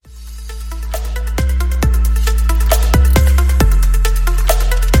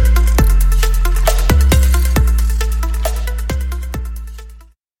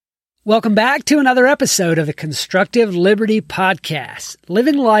Welcome back to another episode of the Constructive Liberty Podcast,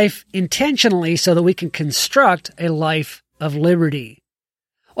 living life intentionally so that we can construct a life of liberty.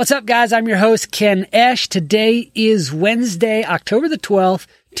 What's up, guys? I'm your host, Ken Esch. Today is Wednesday, October the 12th,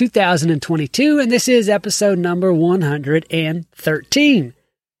 2022, and this is episode number 113.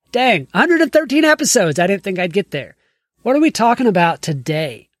 Dang, 113 episodes. I didn't think I'd get there. What are we talking about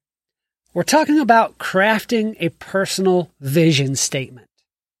today? We're talking about crafting a personal vision statement.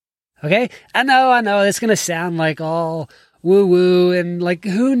 Okay? I know, it's going to sound like all woo-woo and like,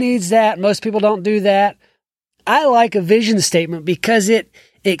 who needs that? Most people don't do that. I like a vision statement because it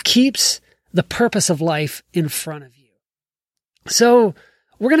keeps the purpose of life in front of you. So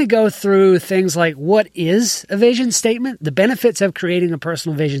we're going to go through things like what is a vision statement, the benefits of creating a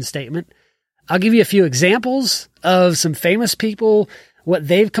personal vision statement. I'll give you a few examples of some famous people, what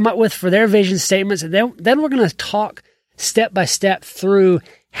they've come up with for their vision statements, and then we're going to talk step by step through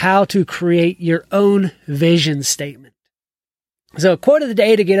how to create your own vision statement. So, quote of the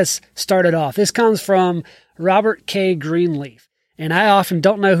day to get us started off. This comes from Robert K. Greenleaf. And I often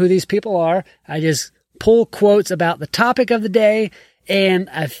don't know who these people are. I just pull quotes about the topic of the day, and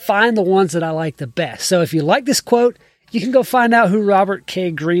I find the ones that I like the best. So if you like this quote, you can go find out who Robert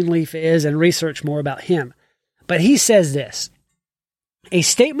K. Greenleaf is and research more about him. But he says this: a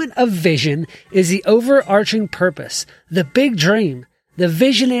statement of vision is the overarching purpose, the big dream, the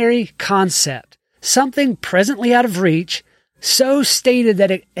visionary concept, something presently out of reach, so stated that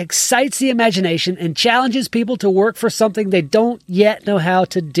it excites the imagination and challenges people to work for something they don't yet know how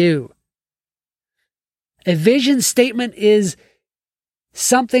to do. A vision statement is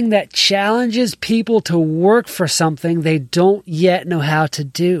something that challenges people to work for something they don't yet know how to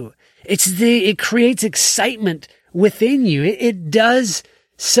do. It creates excitement within you. It does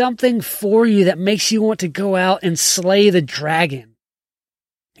something for you that makes you want to go out and slay the dragon.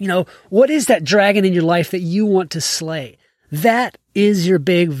 You know, what is that dragon in your life that you want to slay? That is your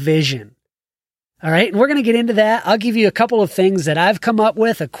big vision. All right. And we're going to get into that. I'll give you a couple of things that I've come up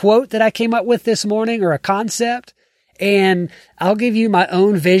with, a quote that I came up with this morning or a concept. And I'll give you my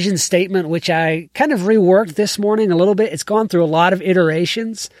own vision statement, which I kind of reworked this morning a little bit. It's gone through a lot of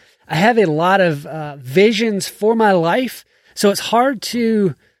iterations. I have a lot of visions for my life. So it's hard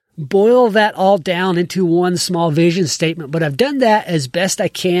to boil that all down into one small vision statement, but I've done that as best I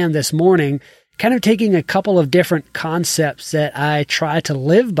can this morning, kind of taking a couple of different concepts that I try to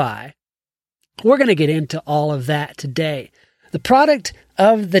live by. We're going to get into all of that today. The product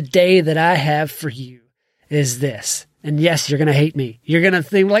of the day that I have for you is this. And yes, you're going to hate me. You're going to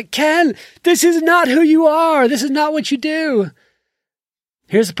think like, Ken, this is not who you are. This is not what you do.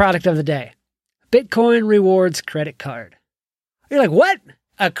 Here's the product of the day. Bitcoin Rewards Credit Card. You're like, what?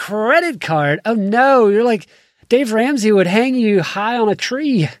 A credit card? Oh no, you're like, Dave Ramsey would hang you high on a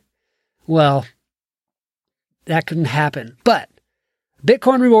tree. Well, that couldn't happen. But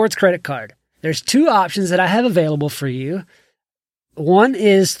Bitcoin Rewards Credit Card. There's two options that I have available for you. One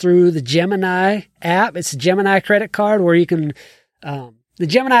is through the Gemini app. It's a Gemini credit card where you can, the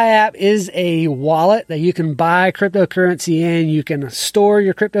Gemini app is a wallet that you can buy cryptocurrency in. You can store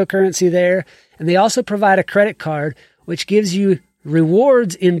your cryptocurrency there. And they also provide a credit card, which gives you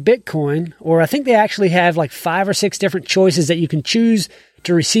rewards in Bitcoin, or I think they actually have like 5 or 6 different choices that you can choose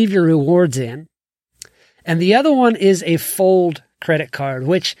to receive your rewards in. And the other one is a Fold credit card,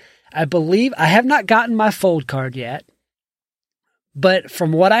 which I believe I have not gotten my Fold card yet. But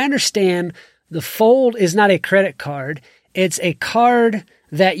from what I understand, the Fold is not a credit card. It's a card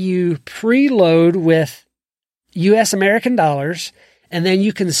that you preload with US American dollars, and then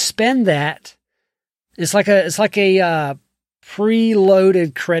you can spend that. It's like a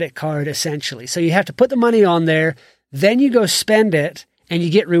preloaded credit card, essentially. So you have to put the money on there, then you go spend it, and you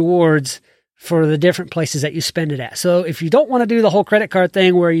get rewards for the different places that you spend it at. So if you don't want to do the whole credit card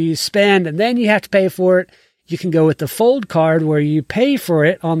thing where you spend and then you have to pay for it, you can go with the Fold card where you pay for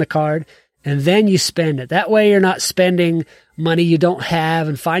it on the card and then you spend it. That way you're not spending money you don't have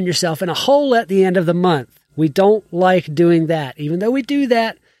and find yourself in a hole at the end of the month. We don't like doing that. Even though we do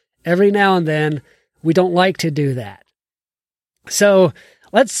that every now and then, we don't like to do that. So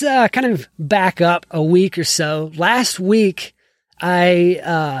let's kind of back up a week or so. Last week,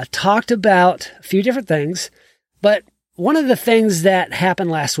 I talked about a few different things, but one of the things that happened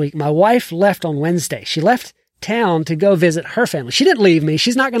last week, my wife left on Wednesday. She left town to go visit her family. She didn't leave me.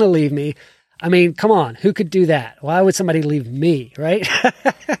 She's not going to leave me. I mean, come on, who could do that? Why would somebody leave me, right?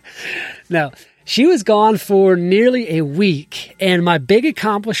 No, she was gone for nearly a week, and my big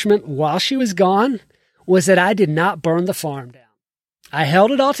accomplishment while she was gone was that I did not burn the farm down. I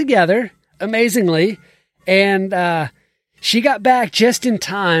held it all together, amazingly, and She got back just in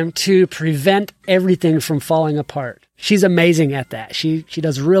time to prevent everything from falling apart. She's amazing at that. She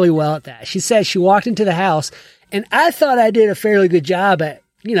does really well at that. She says she walked into the house, and I thought I did a fairly good job at,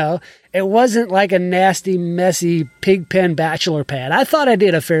 it wasn't like a nasty, messy pig pen bachelor pad. I thought I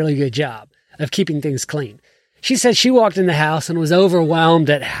did a fairly good job of keeping things clean. She said she walked in the house and was overwhelmed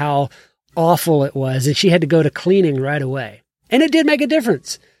at how awful it was, and she had to go to cleaning right away. And it did make a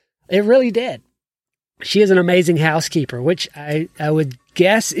difference. It really did. She is an amazing housekeeper, which I would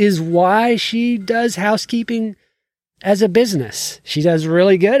guess is why she does housekeeping as a business. She does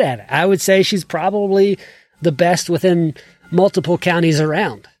really good at it. I would say she's probably the best within multiple counties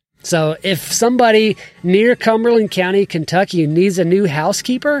around. So if somebody near Cumberland County, Kentucky needs a new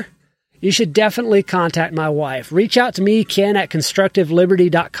housekeeper, you should definitely contact my wife. Reach out to me, Ken, at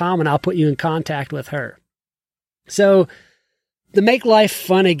constructiveliberty.com, and I'll put you in contact with her. So the Make Life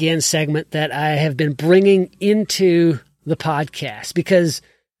Fun Again segment that I have been bringing into the podcast, because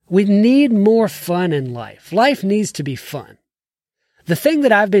we need more fun in life. Life needs to be fun. The thing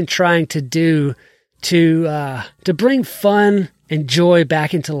that I've been trying to do to bring fun and joy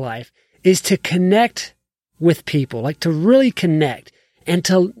back into life is to connect with people, like to really connect, and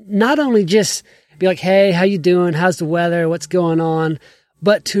to not only just be like, hey, how you doing? How's the weather? What's going on?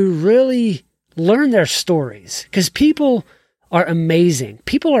 But to really learn their stories, because people are amazing.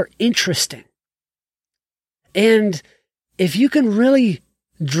 People are interesting. And if you can really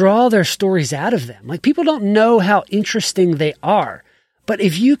draw their stories out of them, like people don't know how interesting they are, but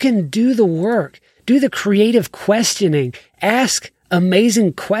if you can do the work, do the creative questioning, ask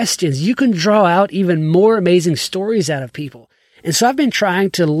amazing questions, you can draw out even more amazing stories out of people. And so I've been trying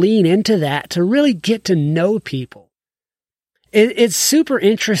to lean into that to really get to know people. It's super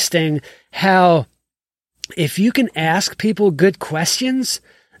interesting how if you can ask people good questions,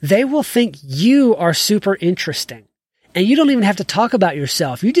 they will think you are super interesting. And you don't even have to talk about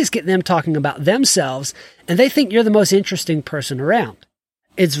yourself. You just get them talking about themselves, and they think you're the most interesting person around.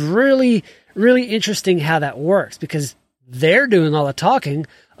 It's really, really interesting how that works, because they're doing all the talking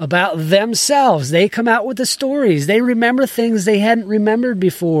about themselves. They come out with the stories. They remember things they hadn't remembered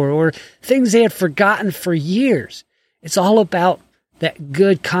before, or things they had forgotten for years. It's all about that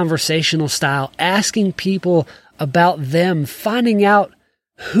good conversational style, asking people about them, finding out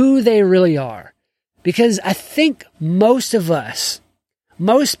who they really are. Because I think most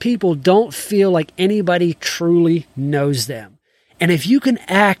people don't feel like anybody truly knows them. And if you can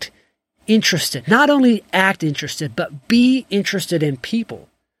act interested, not only act interested, but be interested in people,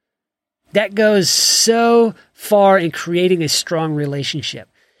 that goes so far in creating a strong relationship.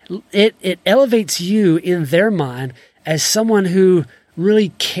 It elevates you in their mind as someone who really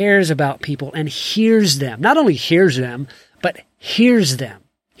cares about people and hears them. Not only hears them, but hears them.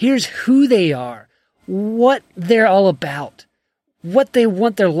 Hears who they are, what they're all about, what they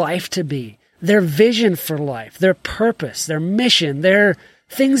want their life to be, their vision for life, their purpose, their mission, their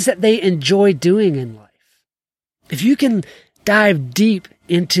things that they enjoy doing in life. If you can dive deep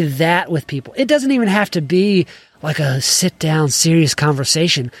into that with people, it doesn't even have to be like a sit-down, serious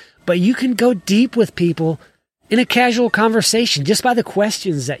conversation, but you can go deep with people in a casual conversation just by the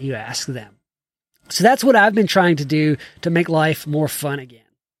questions that you ask them. So that's what I've been trying to do to make life more fun again.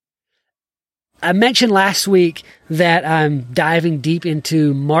 I mentioned last week that I'm diving deep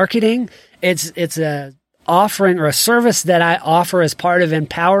into marketing. It's a offering or a service that I offer as part of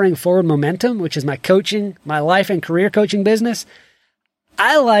Empowering Forward Momentum, which is my coaching, my life and career coaching business.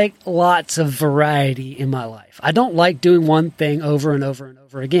 I like lots of variety in my life. I don't like doing one thing over and over and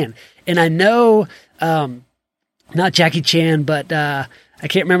over again. And I know, not Jackie Chan, but I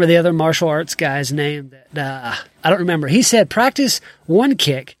can't remember the other martial arts guy's name. That I don't remember. He said, practice one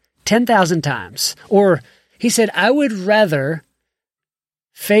kick 10,000 times. Or he said, I would rather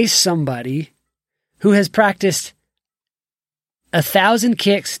face somebody who has practiced 1,000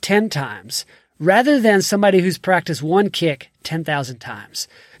 kicks 10 times rather than somebody who's practiced one kick 10,000 times.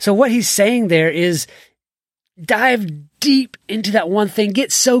 So what he's saying there is dive deep into that one thing.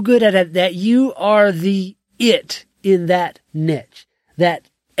 Get so good at it that you are the it in that niche, that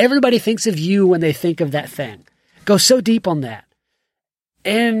everybody thinks of you when they think of that thing. Go so deep on that.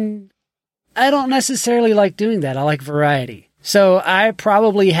 And I don't necessarily like doing that. I like variety. So I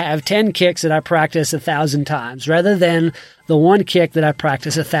probably have 10 kicks that I practice 1,000 times rather than the one kick that I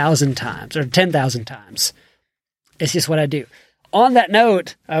practice 1,000 times or 10,000 times. It's just what I do. On that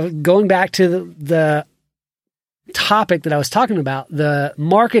note, going back to the topic that I was talking about, the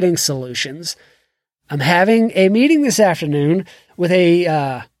marketing solutions, I'm having a meeting this afternoon with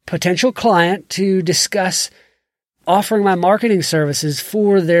a potential client to discuss offering my marketing services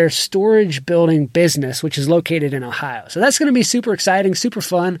for their storage building business, which is located in Ohio. So that's going to be super exciting, super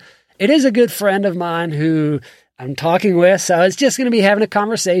fun. It is a good friend of mine who I'm talking with. So it's just going to be having a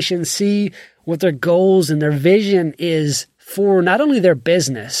conversation, see what their goals and their vision is for not only their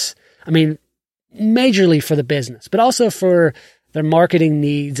business, majorly for the business, but also for their marketing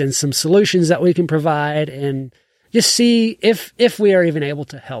needs and some solutions that we can provide, and just see if we are even able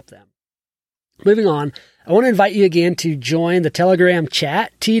to help them. Moving on, I want to invite you again to join the Telegram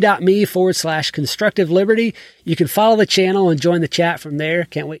chat, t.me/constructive liberty. You can follow the channel and join the chat from there.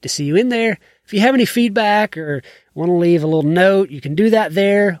 Can't wait to see you in there. If you have any feedback or want to leave a little note, you can do that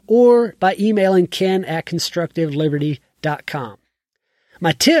there, or by emailing ken@constructiveliberty.com.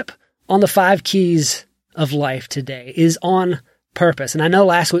 My tip on the 5 keys of life today is on purpose. And I know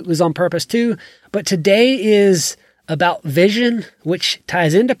last week was on purpose too, but today is about vision, which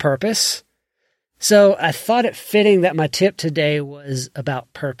ties into purpose. So I thought it fitting that my tip today was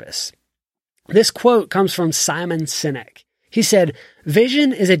about purpose. This quote comes from Simon Sinek. He said,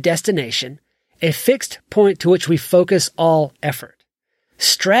 "Vision is a destination, a fixed point to which we focus all effort.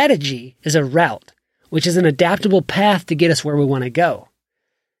 Strategy is a route, which is an adaptable path to get us where we want to go.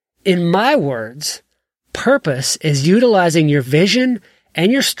 In my words, purpose is utilizing your vision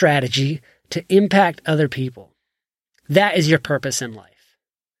and your strategy to impact other people. That is your purpose in life."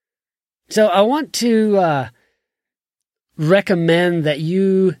 So I want to recommend that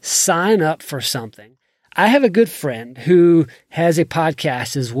you sign up for something. I have a good friend who has a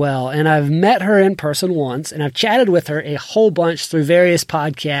podcast as well, and I've met her in person once, and I've chatted with her a whole bunch through various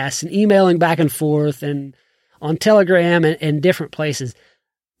podcasts and emailing back and forth and on Telegram and different places.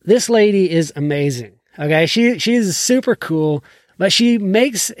 This lady is amazing. Okay. She is super cool, but she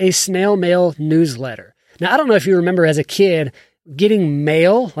makes a snail mail newsletter. Now, I don't know if you remember as a kid getting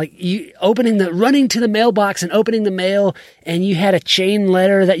mail, like you running to the mailbox and opening the mail, and you had a chain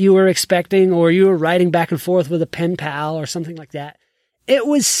letter that you were expecting, or you were writing back and forth with a pen pal or something like that. It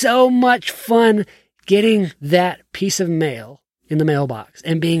was so much fun getting that piece of mail in the mailbox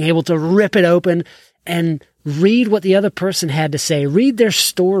and being able to rip it open and read what the other person had to say, read their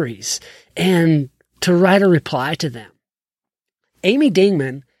stories, and to write a reply to them. Amy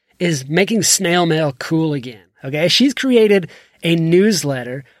Dingman is making snail mail cool again. Okay. She's created a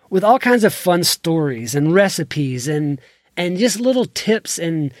newsletter with all kinds of fun stories and recipes and just little tips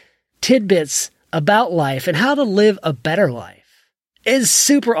and tidbits about life and how to live a better life. It's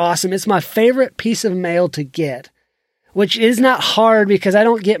super awesome. It's my favorite piece of mail to get, which is not hard because I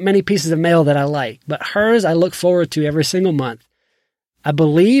don't get many pieces of mail that I like, but hers I look forward to every single month. I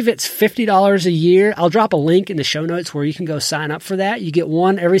believe it's $50 a year. I'll drop a link in the show notes where you can go sign up for that. You get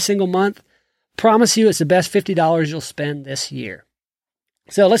one every single month. Promise you it's the best $50 you'll spend this year.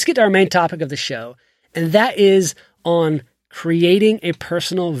 So let's get to our main topic of the show, and that is on creating a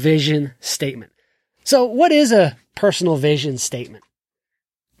personal vision statement. So what is a personal vision statement?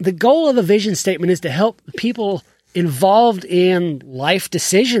 The goal of a vision statement is to help people involved in life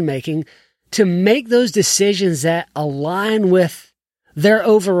decision-making to make those decisions that align with their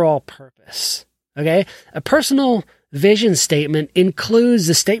overall purpose. Okay? A personal vision statement includes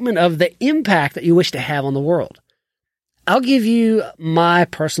the statement of the impact that you wish to have on the world. I'll give you my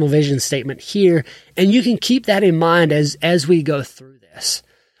personal vision statement here, and you can keep that in mind as we go through this.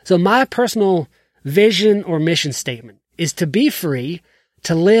 So my personal vision or mission statement is to be free,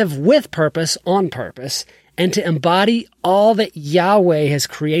 to live with purpose on purpose, and to embody all that Yahweh has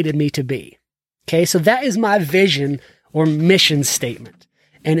created me to be. Okay, so that is my vision or mission statement.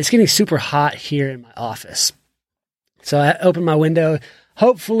 And it's getting super hot here in my office. So I open my window.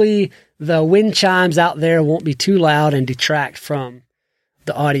 Hopefully the wind chimes out there won't be too loud and detract from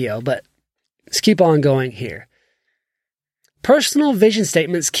the audio, but let's keep on going here. Personal vision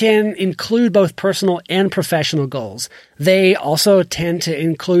statements can include both personal and professional goals. They also tend to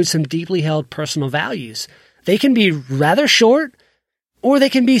include some deeply held personal values. They can be rather short, or they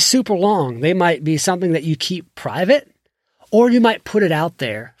can be super long. They might be something that you keep private, or you might put it out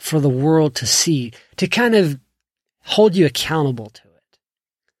there for the world to see, to kind of hold you accountable to it.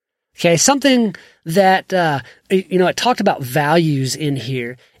 Okay, something that, it talked about values in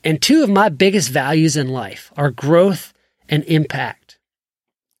here, and 2 of my biggest values in life are growth and impact.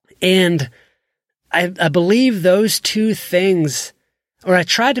 And I believe those 2 things, or I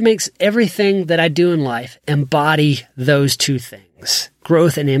try to make everything that I do in life embody those 2 things,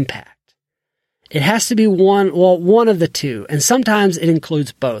 growth and impact. It has to be one of the 2, and sometimes it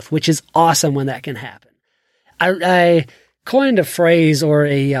includes both, which is awesome when that can happen. I coined a phrase or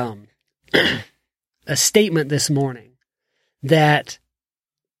a statement this morning that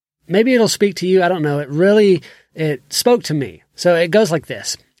maybe it'll speak to you. I don't know. It really it spoke to me. So it goes like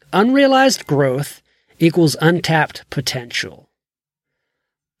this. Unrealized growth equals untapped potential.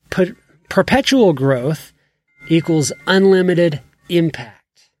 Perpetual growth equals unlimited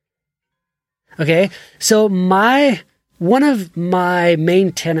impact. Okay? So one of my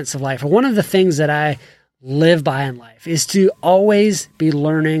main tenets of life, or one of the things that I live by in life, is to always be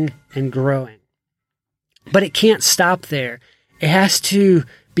learning and growing. But it can't stop there. It has to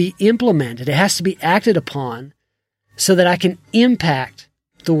be implemented. It has to be acted upon so that I can impact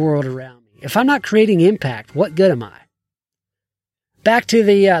the world around me. If I'm not creating impact, what good am I? Back to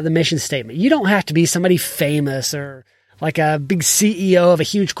the mission statement. You don't have to be somebody famous or like a big CEO of a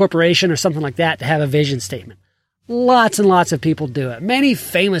huge corporation or something like that to have a vision statement. Lots and lots of people do it. Many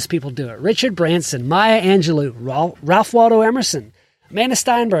famous people do it. Richard Branson, Maya Angelou, Ralph Waldo Emerson, Amanda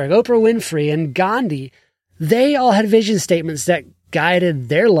Steinberg, Oprah Winfrey, and Gandhi. They all had vision statements that guided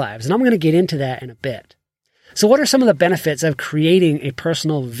their lives. And I'm going to get into that in a bit. So what are some of the benefits of creating a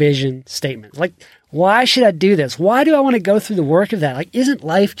personal vision statement? Like, why should I do this? Why do I want to go through the work of that? Like, isn't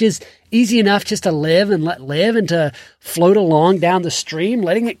life just easy enough just to live and let live and to float along down the stream,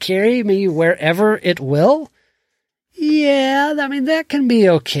 letting it carry me wherever it will? Yeah, I mean, that can be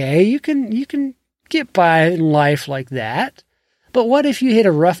okay. You can get by in life like that. But what if you hit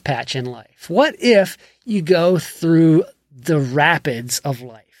a rough patch in life? What if you go through the rapids of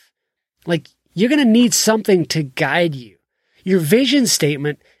life? Like, you're going to need something to guide you. Your vision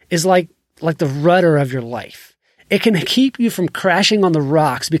statement is like the rudder of your life. It can keep you from crashing on the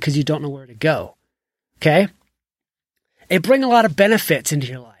rocks because you don't know where to go. Okay? It brings a lot of benefits into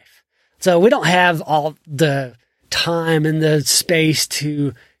your life. So we don't have all the time and the space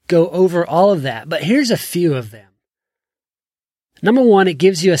to go over all of that, but here's a few of them. Number one, it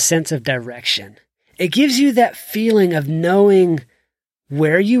gives you a sense of direction. It gives you that feeling of knowing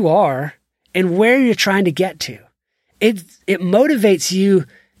where you are and where you're trying to get to. It motivates you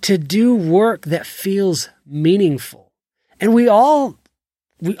to do work that feels meaningful. And we all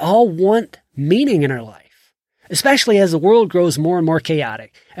want meaning in our life, especially as the world grows more and more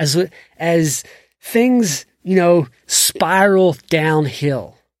chaotic, as things, spiral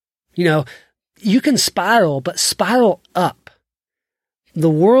downhill. You can spiral, but spiral up. The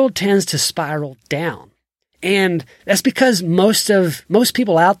world tends to spiral down. And that's because most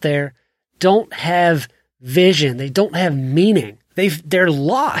people out there don't have vision. They don't have meaning. They're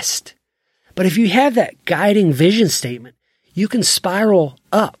lost. But if you have that guiding vision statement, you can spiral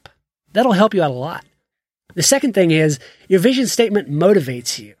up. That'll help you out a lot. The second thing is your vision statement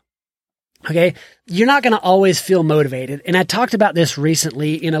motivates you. Okay. You're not going to always feel motivated. And I talked about this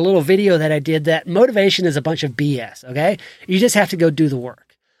recently in a little video that I did, that motivation is a bunch of BS. Okay. You just have to go do the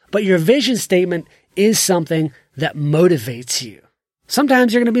work. But your vision statement is something that motivates you.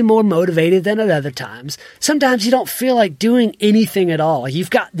 Sometimes you're going to be more motivated than at other times. Sometimes you don't feel like doing anything at all. You've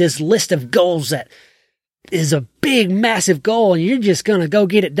got this list of goals that is a big, massive goal and you're just going to go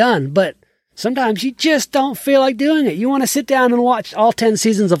get it done. But sometimes you just don't feel like doing it. You want to sit down and watch all 10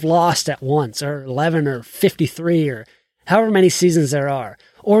 seasons of Lost at once, or 11 or 53 or however many seasons there are.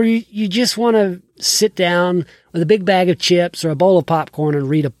 Or you just want to sit down with a big bag of chips or a bowl of popcorn and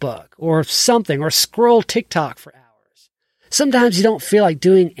read a book or something, or scroll TikTok for hours. Sometimes you don't feel like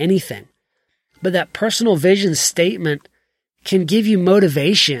doing anything, but that personal vision statement can give you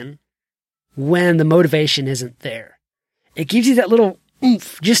motivation when the motivation isn't there. It gives you that little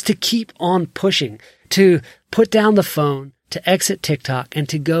oomph just to keep on pushing, to put down the phone, to exit TikTok, and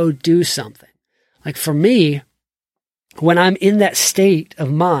to go do something. Like for me, when I'm in that state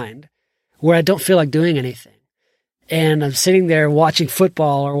of mind where I don't feel like doing anything, and I'm sitting there watching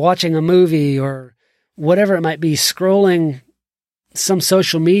football or watching a movie or whatever it might be, scrolling some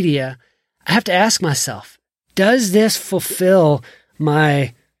social media, I have to ask myself, does this fulfill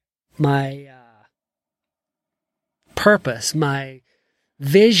my purpose, my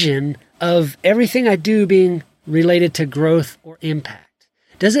vision of everything I do being related to growth or impact?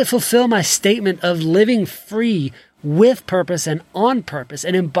 Does it fulfill my statement of living free with purpose and on purpose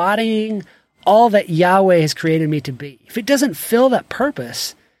and embodying all that Yahweh has created me to be? If it doesn't fill that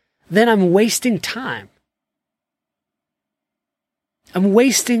purpose, then I'm wasting time. I'm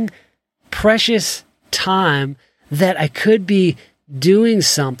wasting precious time that I could be doing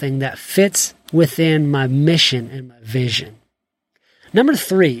something that fits within my mission and my vision. Number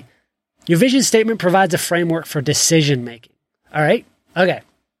 3, your vision statement provides a framework for decision making. All right? Okay.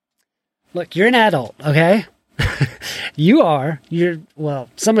 Look, you're an adult, okay? Well,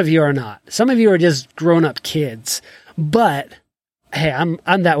 some of you are not. Some of you are just grown-up kids. But, hey,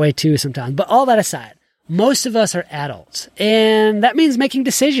 I'm that way too sometimes. But all that aside, most of us are adults, and that means making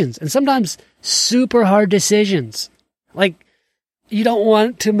decisions, and sometimes super hard decisions. Like, you don't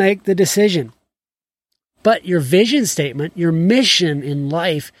want to make the decision. But your vision statement, your mission in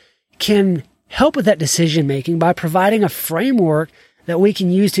life, can help with that decision making by providing a framework that we can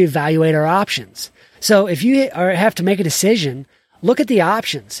use to evaluate our options. So if you have to make a decision, look at the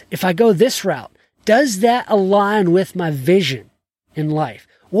options. If I go this route, does that align with my vision in life?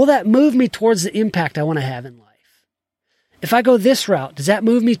 Will that move me towards the impact I want to have in life? If I go this route, does that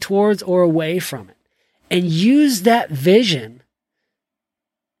move me towards or away from it? And use that vision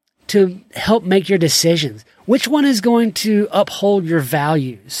to help make your decisions. Which one is going to uphold your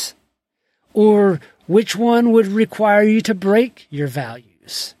values? Or which one would require you to break your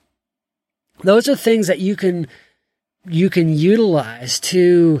values? Those are things that you can utilize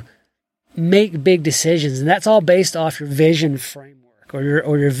to make big decisions. And that's all based off your vision framework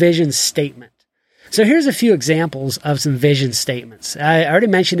or your vision statement. So here's a few examples of some vision statements. I already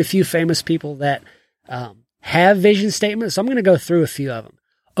mentioned a few famous people that have vision statements, so I'm going to go through a few of them.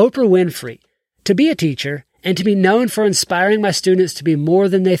 Oprah Winfrey, to be a teacher and to be known for inspiring my students to be more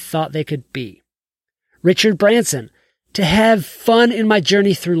than they thought they could be. Richard Branson, to have fun in my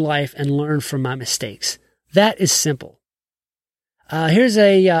journey through life and learn from my mistakes. That is simple. Here's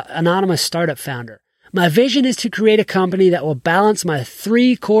a anonymous startup founder. My vision is to create a company that will balance my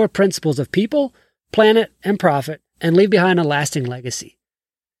 3 core principles of people, planet, and profit, and leave behind a lasting legacy.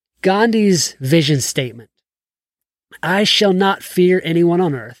 Gandhi's vision statement. I shall not fear anyone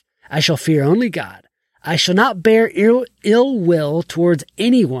on earth. I shall fear only God. I shall not bear ill will towards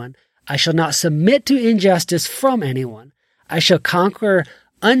anyone. I shall not submit to injustice from anyone. I shall conquer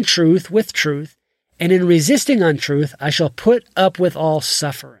untruth with truth. And in resisting untruth, I shall put up with all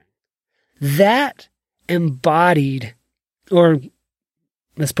suffering. That embodied, or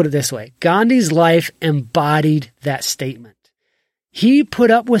let's put it this way, Gandhi's life embodied that statement. He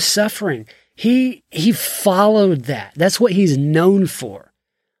put up with suffering. He followed that. That's what he's known for.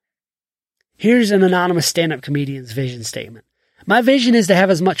 Here's an anonymous stand-up comedian's vision statement. My vision is to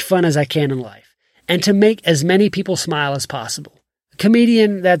have as much fun as I can in life and to make as many people smile as possible. A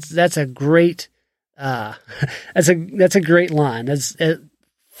comedian, that's a great, that's a great line. It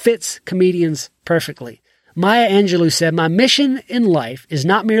fits comedians perfectly. Maya Angelou said, my mission in life is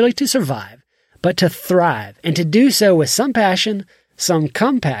not merely to survive, but to thrive, and to do so with some passion, some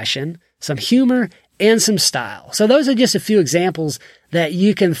compassion, some humor, and some style. So those are just a few examples that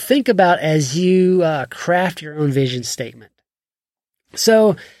you can think about as you craft your own vision statement.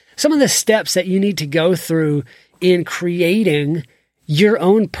 So some of the steps that you need to go through in creating your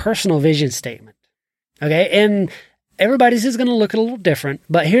own personal vision statement. Okay. And everybody's is going to look a little different,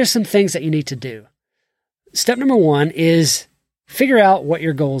 but here's some things that you need to do. Step number 1 is figure out what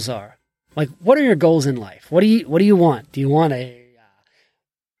your goals are. Like, what are your goals in life? What do you want? Do you want to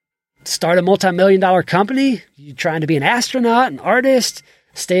start a multi-million-dollar company? You trying to be an astronaut, an artist,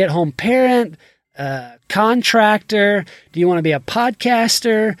 stay-at-home parent, contractor? Do you want to be a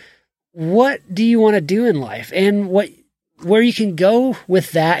podcaster? What do you want to do in life? And where you can go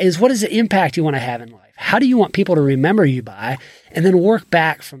with that is, what is the impact you want to have in life? How do you want people to remember you by? And then work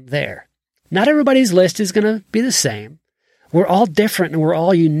back from there. Not everybody's list is going to be the same. We're all different and we're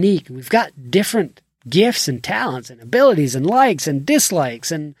all unique. We've got different gifts and talents and abilities and likes and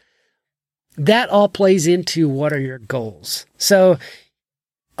dislikes, and that all plays into what are your goals. So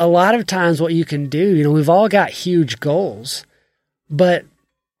a lot of times what you can do, we've all got huge goals, but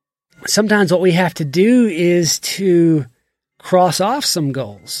sometimes what we have to do is to cross off some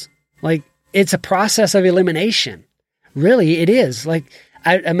goals. Like, it's a process of elimination. Really, it is. Like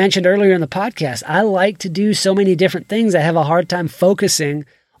I mentioned earlier in the podcast, I like to do so many different things. I have a hard time focusing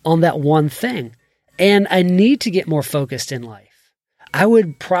on that one thing. And I need to get more focused in life. I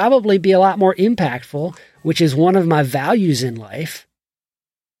would probably be a lot more impactful, which is one of my values in life.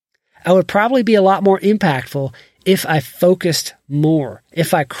 I would probably be a lot more impactful if I focused more,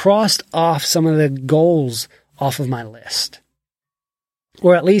 if I crossed off some of the goals off of my list,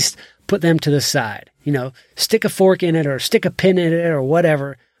 or at least put them to the side. Stick a fork in it or stick a pin in it or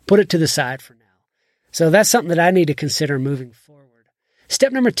whatever, put it to the side for now. So that's something that I need to consider moving forward.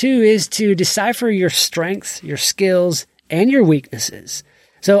 Step number 2 is to decipher your strengths, your skills, and your weaknesses.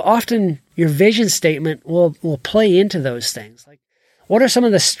 So often your vision statement will play into those things. Like, what are some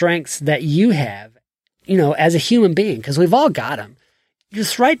of the strengths that you have, as a human being? Because we've all got them.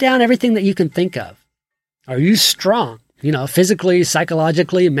 Just write down everything that you can think of. Are you strong? Physically,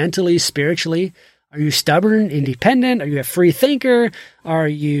 psychologically, mentally, spiritually? Are you stubborn, independent? Are you a free thinker? Are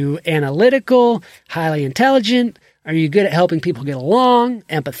you analytical, highly intelligent? Are you good at helping people get along,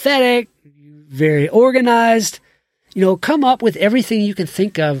 empathetic? very organized. Come up with everything you can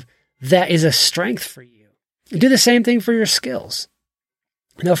think of that is a strength for you. Do the same thing for your skills.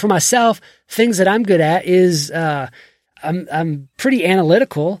 For myself, things that I'm good at is I'm pretty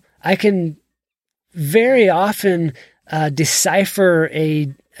analytical. I can very often decipher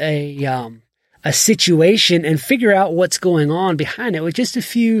a situation and figure out what's going on behind it with just a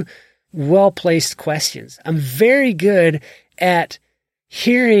few well-placed questions. I'm very good at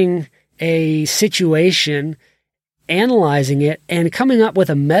hearing a situation, analyzing it, and coming up with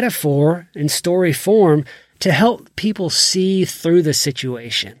a metaphor in story form to help people see through the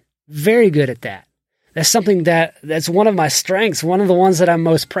situation. Very good at that. That's something that's one of my strengths, one of the ones that I'm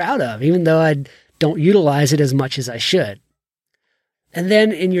most proud of, even though I don't utilize it as much as I should. And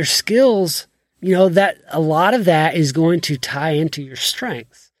then in your skills, that a lot of that is going to tie into your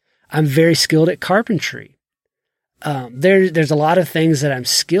strengths. I'm very skilled at carpentry. There's a lot of things that I'm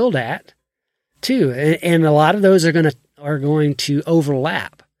skilled at too, and a lot of those are going to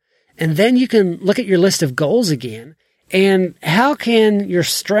overlap. And then you can look at your list of goals again, and how can your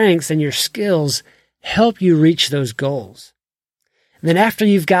strengths and your skills help you reach those goals? And then after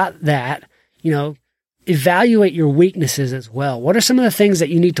you've got that, evaluate your weaknesses as well. What are some of the things that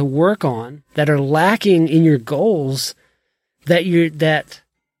you need to work on that are lacking in your goals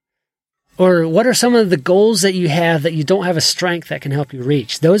or what are some of the goals that you have that you don't have a strength that can help you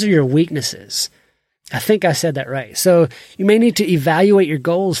reach? Those are your weaknesses. I think I said that right. So you may need to evaluate your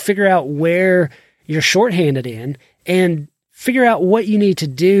goals, figure out where you're shorthanded in, and figure out what you need to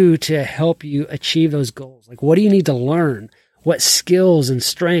do to help you achieve those goals. Like, what do you need to learn? What skills and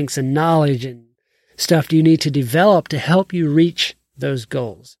strengths and knowledge and stuff do you need to develop to help you reach those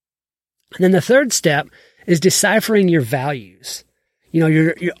goals? And then the third step is deciphering your values.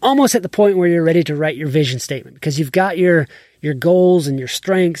 You're almost at the point where you're ready to write your vision statement because you've got your goals and your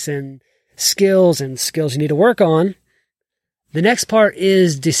strengths and skills you need to work on. The next part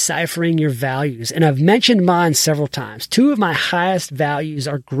is deciphering your values. And I've mentioned mine several times. Two of my highest values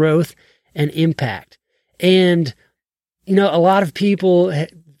are growth and impact. And, a lot of people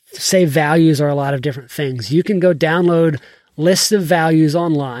say values are a lot of different things. You can go download lists of values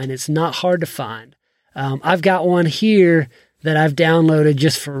online. It's not hard to find. I've got one here that I've downloaded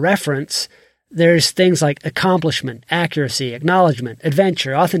just for reference. There's things like accomplishment, accuracy, acknowledgement,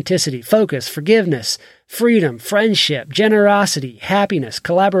 adventure, authenticity, focus, forgiveness, freedom, friendship, generosity, happiness,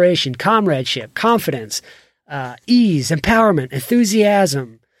 collaboration, comradeship, confidence, ease, empowerment,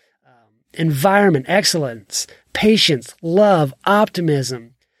 enthusiasm, environment, excellence, patience, love,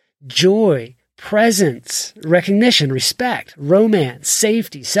 optimism, joy, presence, recognition, respect, romance,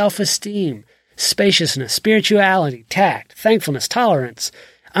 safety, self-esteem, spaciousness, spirituality, tact, thankfulness, tolerance,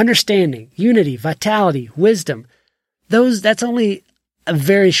 understanding, unity, vitality, wisdom. That's only a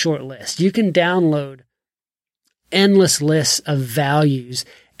very short list. You can download endless lists of values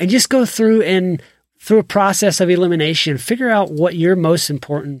and just go through a process of elimination, figure out what your most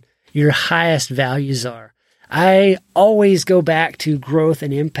important, your highest values are. I always go back to growth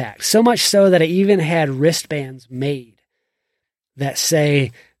and impact, so much so that I even had wristbands made that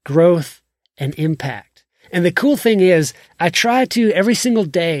say growth and impact. And the cool thing is, I try to every single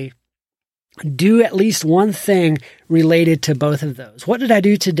day do at least one thing related to both of those. What did I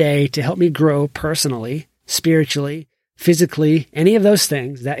do today to help me grow personally, spiritually, physically, any of those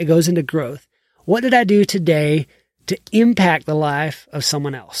things that it goes into growth? What did I do today to impact the life of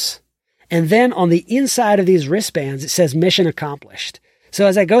someone else? And then on the inside of these wristbands, it says mission accomplished. So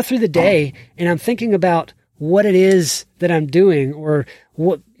as I go through the day and I'm thinking about what it is that I'm doing or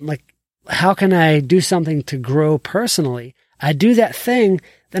how can I do something to grow personally? I do that thing,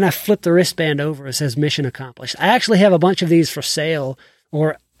 then I flip the wristband over. It says mission accomplished. I actually have a bunch of these for sale,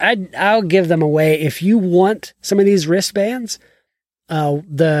 or I'll give them away. If you want some of these wristbands,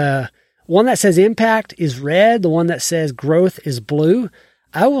 the one that says impact is red. The one that says growth is blue.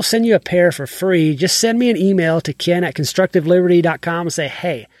 I will send you a pair for free. Just send me an email to ken@constructiveliberty.com and say,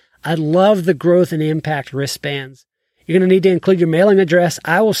 hey, I love the growth and impact wristbands. You're going to need to include your mailing address.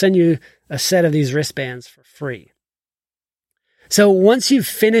 I will send you a set of these wristbands for free. So once you've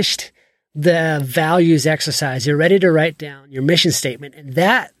finished the values exercise, you're ready to write down your mission statement. And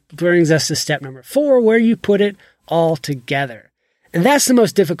that brings us to step number 4, where you put it all together. And that's the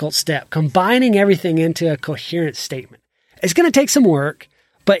most difficult step, combining everything into a coherent statement. It's going to take some work,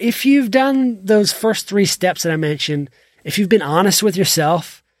 but if you've done those first 3 steps that I mentioned, if you've been honest with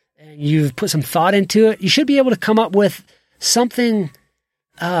yourself and you've put some thought into it, you should be able to come up with something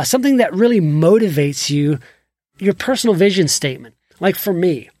that really motivates you, your personal vision statement. Like for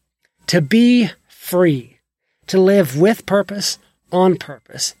me, to be free, to live with purpose, on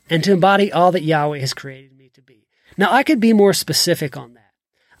purpose and to embody all that Yahweh has created me to be. Now, I could be more specific on that.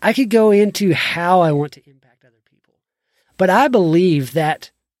 I could go into how I want to impact other people. But I believe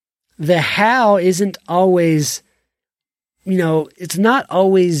that the how isn't always, it's not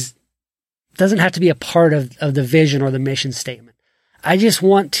always, doesn't have to be a part of the vision or the mission statement. I just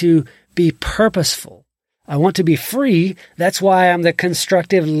want to be purposeful. I want to be free. That's why I'm the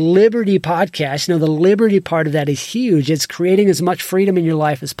Constructive Liberty podcast. The liberty part of that is huge. It's creating as much freedom in your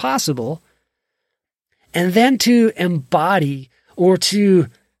life as possible. And then to embody or to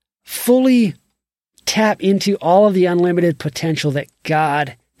fully tap into all of the unlimited potential that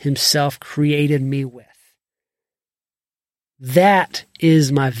God Himself created me with. That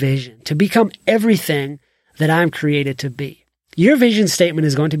is my vision, to become everything that I'm created to be. Your vision statement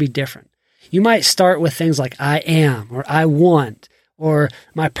is going to be different. You might start with things like I am, or I want, or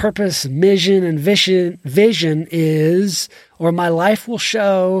my purpose, mission, and vision is, or my life will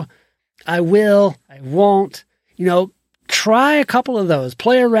show, I will, I won't. Try a couple of those,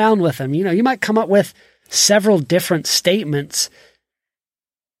 play around with them. You might come up with several different statements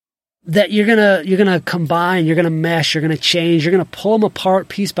that you're gonna combine, you're gonna mesh, you're gonna change, you're gonna pull them apart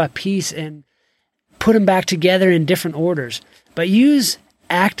piece by piece and put them back together in different orders. But use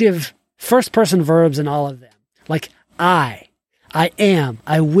active first-person verbs in all of them. Like I am,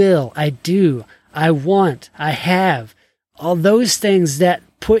 I will, I do, I want, I have. All those things that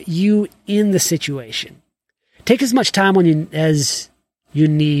put you in the situation. Take as much time as you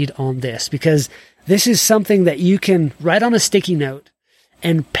need on this, because this is something that you can write on a sticky note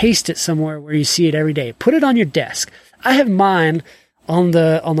and paste it somewhere where you see it every day. Put it on your desk. I have mine on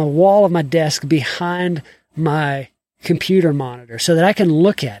the wall of my desk behind my computer monitor so that I can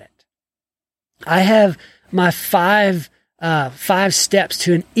look at it. I have my five steps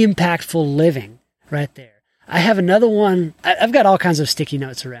to an impactful living right there. I have another one. I've got all kinds of sticky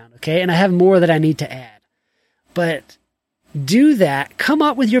notes around, okay? And I have more that I need to add. But do that. Come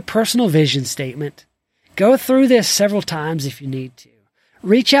up with your personal vision statement. Go through this several times if you need to.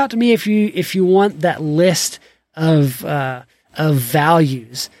 Reach out to me if you want that list of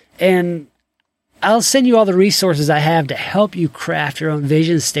values, and I'll send you all the resources I have to help you craft your own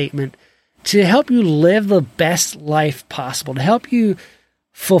vision statement, to help you live the best life possible, to help you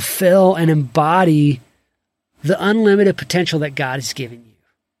fulfill and embody the unlimited potential that God has given you.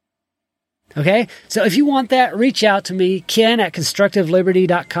 Okay? So if you want that, reach out to me,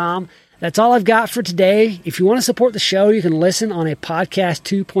 ken@constructiveliberty.com. That's all I've got for today. If you want to support the show, you can listen on a Podcast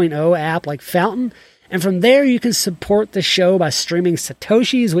 2.0 app like Fountain. And from there, you can support the show by streaming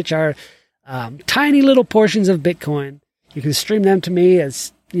Satoshis, which are tiny little portions of Bitcoin. You can stream them to me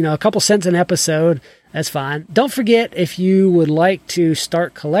as, a couple cents an episode. That's fine. Don't forget, if you would like to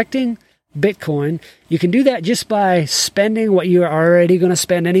start collecting Bitcoin, you can do that just by spending what you are already going to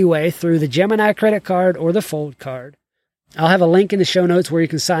spend anyway through the Gemini credit card or the Fold card. I'll have a link in the show notes where you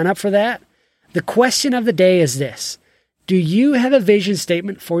can sign up for that. The question of the day is this: do you have a vision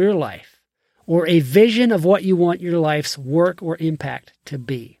statement for your life, or a vision of what you want your life's work or impact to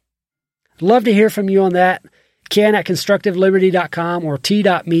be? I'd love to hear from you on that. ken@constructiveliberty.com or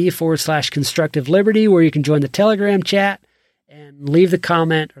t.me/constructiveliberty, where you can join the Telegram chat and leave the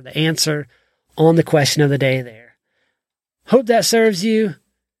comment or the answer on the question of the day there. Hope that serves you.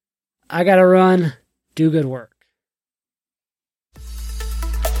 I got to run. Do good work.